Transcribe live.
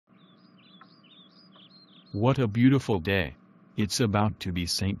What a beautiful day. It's about to be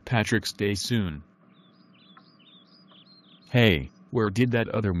St. Patrick's Day soon. Hey, where did that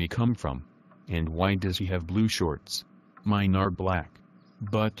other me come from? And why does he have blue shorts? Mine are black.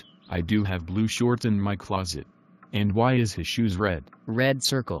 But, I do have blue shorts in my closet. And why is his shoes red? Red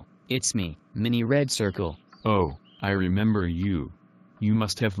Circle, it's me, Mini Red Circle. Oh, I remember you. You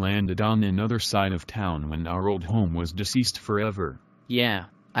must have landed on another side of town when our old home was deceased forever. Yeah,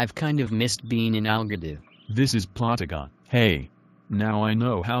 I've kind of missed being in Algadu. This is Plotagon. Hey, now I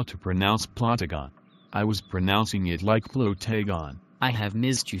know how to pronounce Plotagon. I was pronouncing it like Plotagon. I have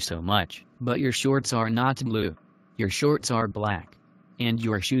missed you so much, but your shorts are not blue. Your shorts are black. And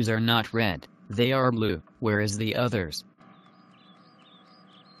your shoes are not red, they are blue, whereas the others.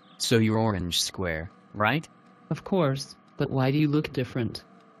 So you're Orange Square, right? Of course, but why do you look different?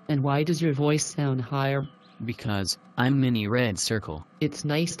 And why does your voice sound higher? Because I'm Mini Red Circle. It's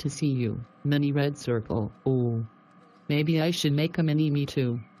nice to see you, Mini Red Circle. Oh, maybe I should make a mini me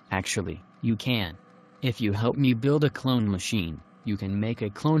too. Actually, you can. If you help me build a clone machine, you can make a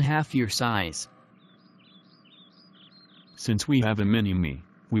clone half your size. Since we have a mini-me,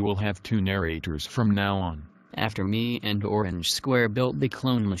 we will have two narrators from now on. After me and Orange Square built the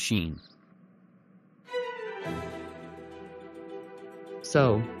clone machine.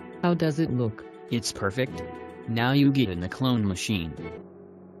 So, how does it look? It's perfect. Now you get in the clone machine.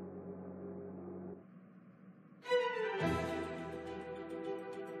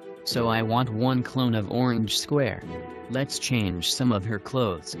 So I want one clone of Orange Square. Let's change some of her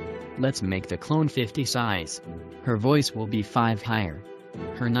clothes. Let's make the clone 50 size. Her voice will be 5 higher.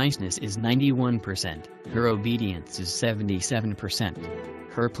 Her niceness is 91%. Her obedience is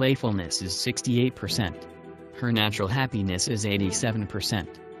 77%. Her playfulness is 68%. Her natural happiness is 87%.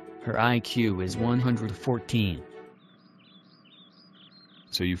 Her IQ is 114.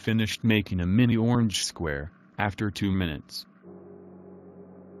 So you finished making a mini Orange Square after 2 minutes.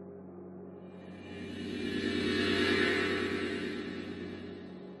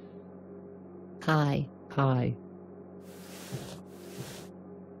 Hi. Hi.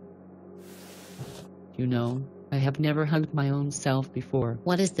 You know, I have never hugged my own self before.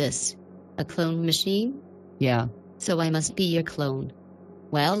 What is this? A clone machine? Yeah. So I must be your clone.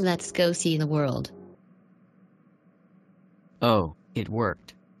 Well, let's go see the world. Oh, it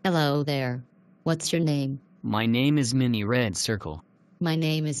worked. Hello there. What's your name? My name is Mini Red Circle. My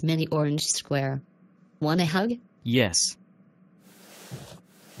name is Mini Orange Square. Want a hug? Yes.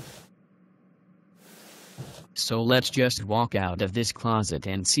 So let's just walk out of this closet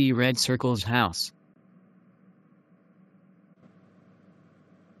and see Red Circle's house.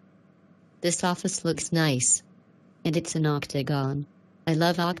 This office looks nice. And it's an octagon. I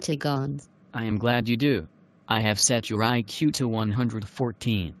love octagons. I am glad you do. I have set your IQ to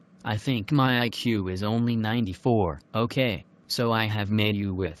 114. I think my IQ is only 94. Okay, so I have made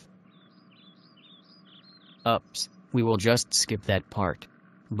you with. Ups, we will just skip that part.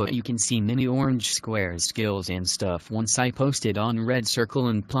 But you can see Mini Orange Square's skills and stuff once I post it on Red Circle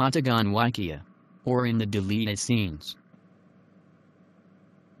and Plotagon Wikia. Or in the deleted scenes.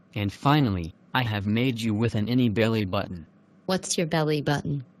 And finally, I have made you with an any belly button. What's your belly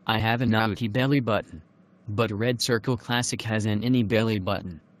button? I have an outie belly button. But Red Circle Classic has an any belly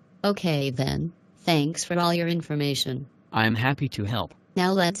button. Okay then. Thanks for all your information. I'm happy to help.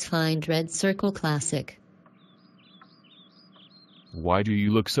 Now let's find Red Circle Classic. Why do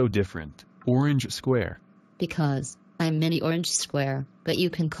you look so different, Orange Square? Because I'm Mini Orange Square, but you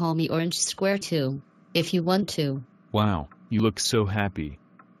can call me Orange Square too, if you want to. Wow, you look so happy.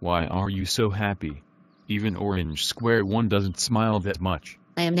 Why are you so happy? Even Orange Square 1 doesn't smile that much.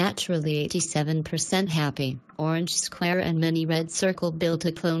 I am naturally 87% happy. Orange Square and Mini Red Circle built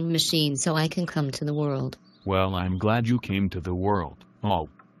a clone machine so I can come to the world. Well, I'm glad you came to the world. Oh,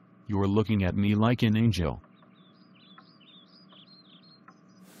 you're looking at me like an angel.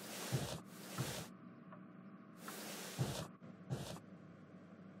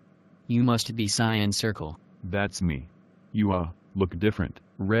 You must be Cyan Circle. That's me. You, look different.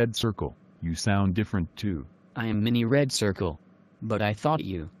 Red Circle, you sound different too. I am Mini Red Circle. But I thought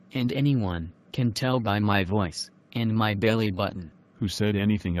you, and anyone, can tell by my voice, and my belly button. Who said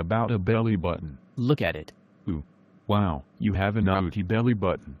anything about a belly button? Look at it. Ooh. Wow, you have an outie belly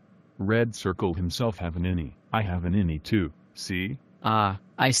button. Red Circle himself have an innie. I have an innie too, see? Ah,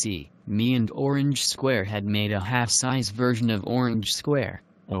 I see. Me and Orange Square had made a half-size version of Orange Square.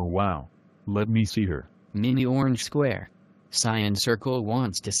 Oh wow. Let me see her. Mini Orange Square. Cyan Circle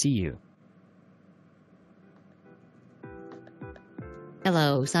wants to see you.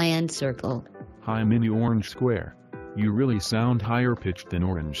 Hello, Cyan Circle. Hi Mini Orange Square. You really sound higher pitched than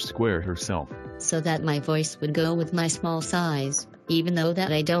Orange Square herself. So that my voice would go with my small size, even though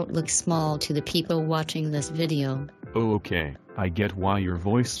that I don't look small to the people watching this video. Oh okay, I get why your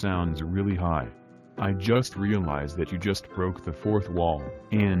voice sounds really high. I just realized that you just broke the fourth wall,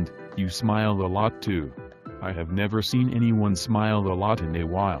 and you smile a lot too. I have never seen anyone smile a lot in a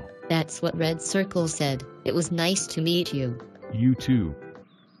while. That's what Red Circle said. It was nice to meet you. You too.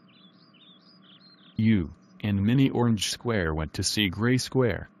 You and Mini Orange Square went to see Gray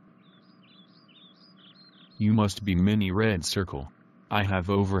Square. You must be Mini Red Circle. I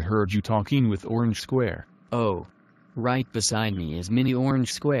have overheard you talking with Orange Square. Oh. Right beside me is Mini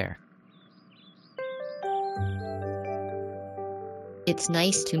Orange Square. It's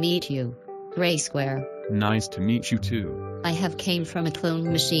nice to meet you, Gray Square. Nice to meet you too. I have came from a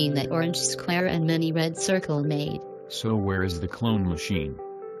clone machine that Orange Square and Mini Red Circle made. So where is the clone machine?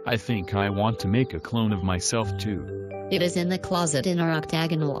 I think I want to make a clone of myself too. It is in the closet in our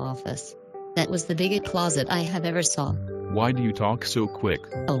octagonal office. That was the biggest closet I have ever saw. Why do you talk so quick?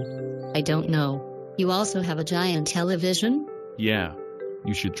 Oh, I don't know. You also have a giant television? Yeah.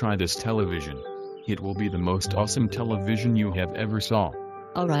 You should try this television. It will be the most awesome television you have ever saw.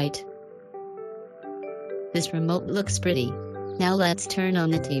 Alright. This remote looks pretty. Now let's turn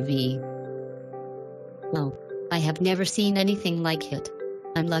on the TV. Wow. I have never seen anything like it.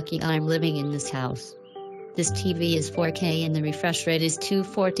 I'm lucky I'm living in this house. This TV is 4K and the refresh rate is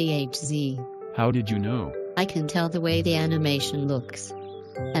 240Hz. How did you know? I can tell the way the animation looks.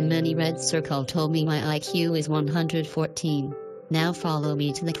 And Mini Red Circle told me my IQ is 114. Now follow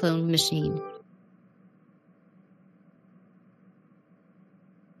me to the clone machine.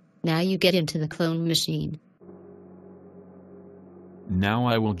 Now you get into the clone machine. Now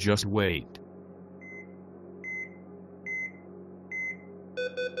I will just wait.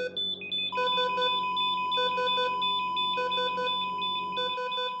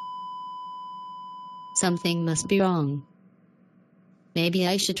 Something must be wrong. Maybe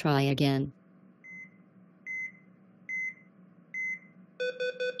I should try again.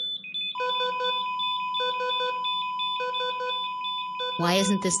 Why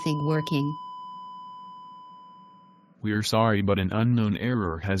isn't this thing working? We're sorry but an unknown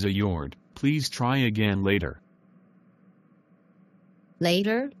error has occurred. Please try again later.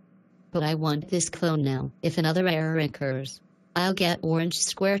 Later? But I want this clone now. If another error occurs, I'll get Orange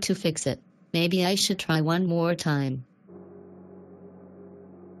Square to fix it. Maybe I should try one more time.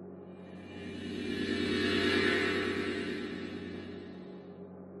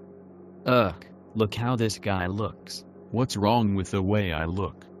 Ugh, look how this guy looks. What's wrong with the way I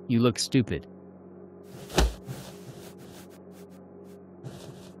look? You look stupid.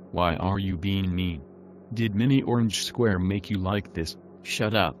 Why are you being mean? Did Mini Orange Square make you like this?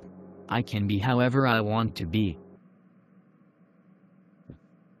 Shut up. I can be however I want to be.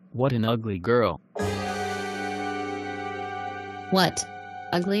 What an ugly girl. What?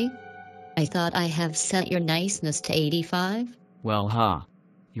 Ugly? I thought I have set your niceness to 85? Well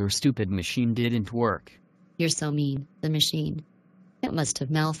your stupid machine didn't work. You're so mean, the machine. It must have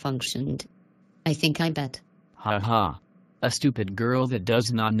malfunctioned. I think I bet. Ha. A stupid girl that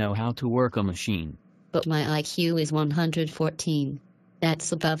does not know how to work a machine. But my IQ is 114.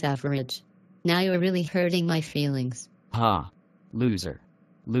 That's above average. Now you're really hurting my feelings. Ha. Loser.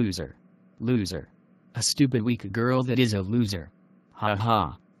 A stupid weak girl that is a loser.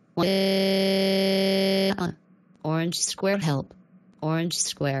 Ha. Orange Square help. Orange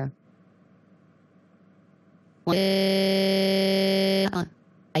Square. I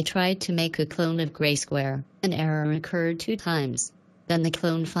tried to make a clone of Gray Square. An error occurred 2 times. Then the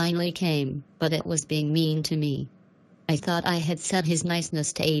clone finally came, but it was being mean to me. I thought I had set his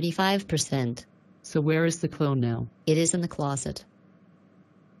niceness to 85%. So where is the clone now? It is in the closet.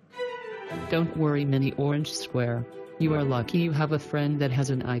 Don't worry, Mini Orange Square. You are lucky you have a friend that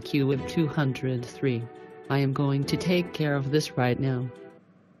has an IQ of 203. I am going to take care of this right now.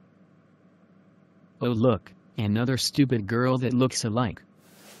 Oh look, another stupid girl that looks alike.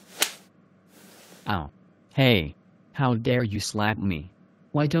 Ow. Hey, how dare you slap me?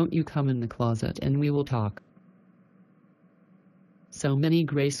 Why don't you come in the closet and we will talk? So Mini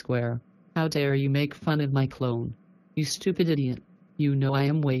Gray Square, how dare you make fun of my clone? You stupid idiot. You know I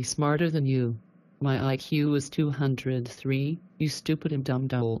am way smarter than you. My IQ is 203, you stupid and dumb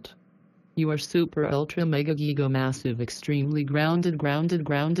dolt. You are super ultra mega giga massive extremely grounded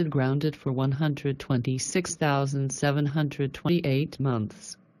for 126,728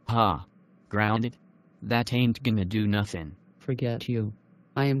 months. Ha. Grounded? That ain't gonna do nothing. Forget you.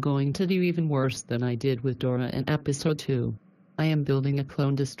 I am going to do even worse than I did with Dora in episode 2. I am building a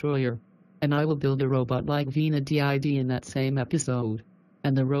clone destroyer. And I will build a robot like Vina did in that same episode.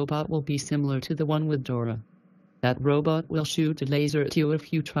 And the robot will be similar to the one with Dora. That robot will shoot a laser at you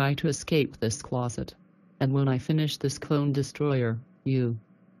if you try to escape this closet. And when I finish this clone destroyer, you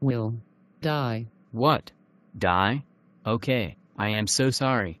will die. What? Die? Okay, I am so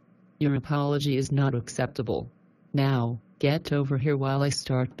sorry. Your apology is not acceptable. Now, get over here while I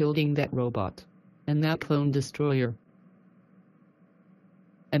start building that robot. And that clone destroyer.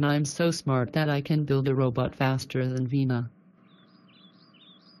 And I'm so smart that I can build a robot faster than Vina.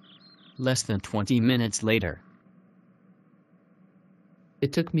 Less than 20 minutes later.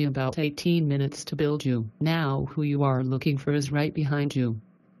 It took me about 18 minutes to build you. Now who you are looking for is right behind you.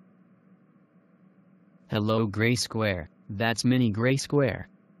 Hello Gray Square, that's Mini Gray Square.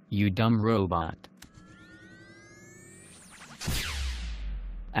 You dumb robot.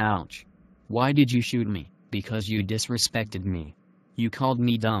 Ouch. Why did you shoot me? Because you disrespected me. You called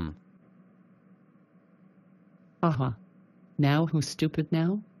me dumb. Haha. Now who's stupid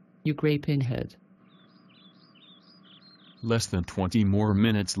now? You gray pinhead. Less than 20 more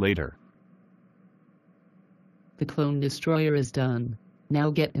minutes later. The clone destroyer is done.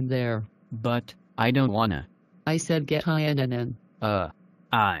 Now get in there. But, I don't wanna. I said get in.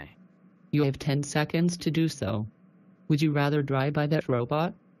 You have 10 seconds to do so. Would you rather die by that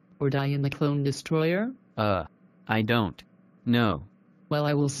robot? Or die in the clone destroyer? I don't. No. Well,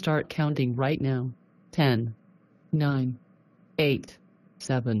 I will start counting right now. 10, 9, 8,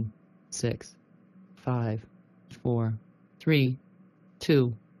 7, 6, 5, 4, 3,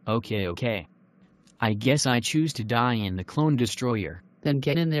 2. Okay. I guess I choose to die in the clone destroyer. Then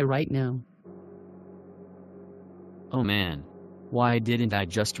get in there right now. Oh man. Why didn't I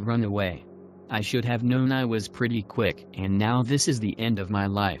just run away? I should have known I was pretty quick, and now this is the end of my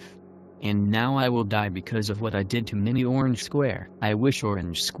life. And now I will die because of what I did to Mini Orange Square. I wish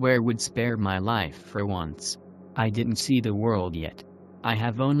Orange Square would spare my life for once. I didn't see the world yet. I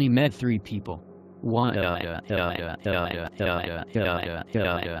have only met 3 people. One. To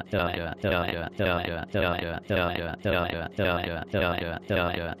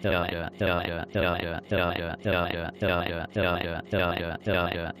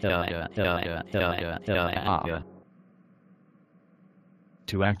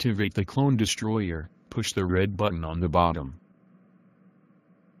activate the clone destroyer, push the red button on the bottom.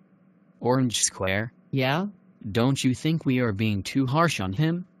 Orange Square? Yeah? Don't you think we are being too harsh on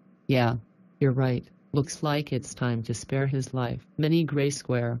him? Yeah, you're right. Looks like it's time to spare his life. Mini Gray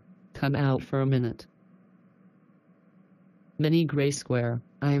Square, come out for a minute. Mini Gray Square,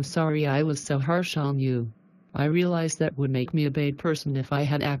 I am sorry I was so harsh on you. I realized that would make me a bad person if I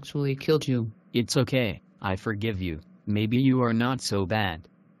had actually killed you. It's okay, I forgive you. Maybe you are not so bad.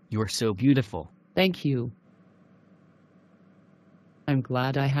 You're so beautiful. Thank you. I'm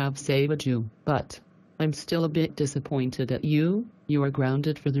glad I have saved you, but I'm still a bit disappointed at you. You are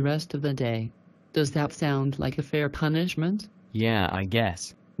grounded for the rest of the day. Does that sound like a fair punishment? Yeah, I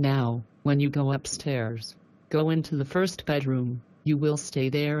guess. Now, when you go upstairs, go into the first bedroom. You will stay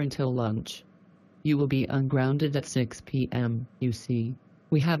there until lunch. You will be ungrounded at 6 p.m., you see.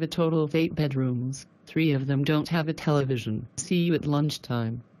 We have a total of 8 bedrooms. 3 of them don't have a television. See you at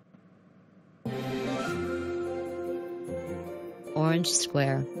lunchtime. Orange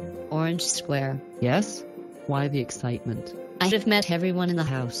Square. Orange Square. Yes? Why the excitement? I have met everyone in the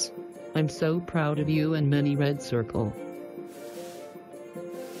house. I'm so proud of you and Mini Red Circle.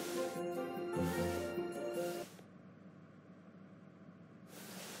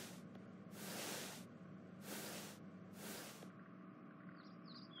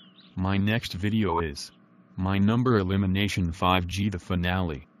 My next video is my number elimination 5G, the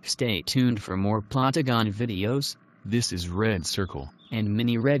finale. Stay tuned for more Plotagon videos. This is Red Circle and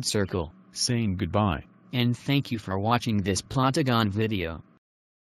Mini Red Circle saying goodbye. And thank you for watching this Plotagon video.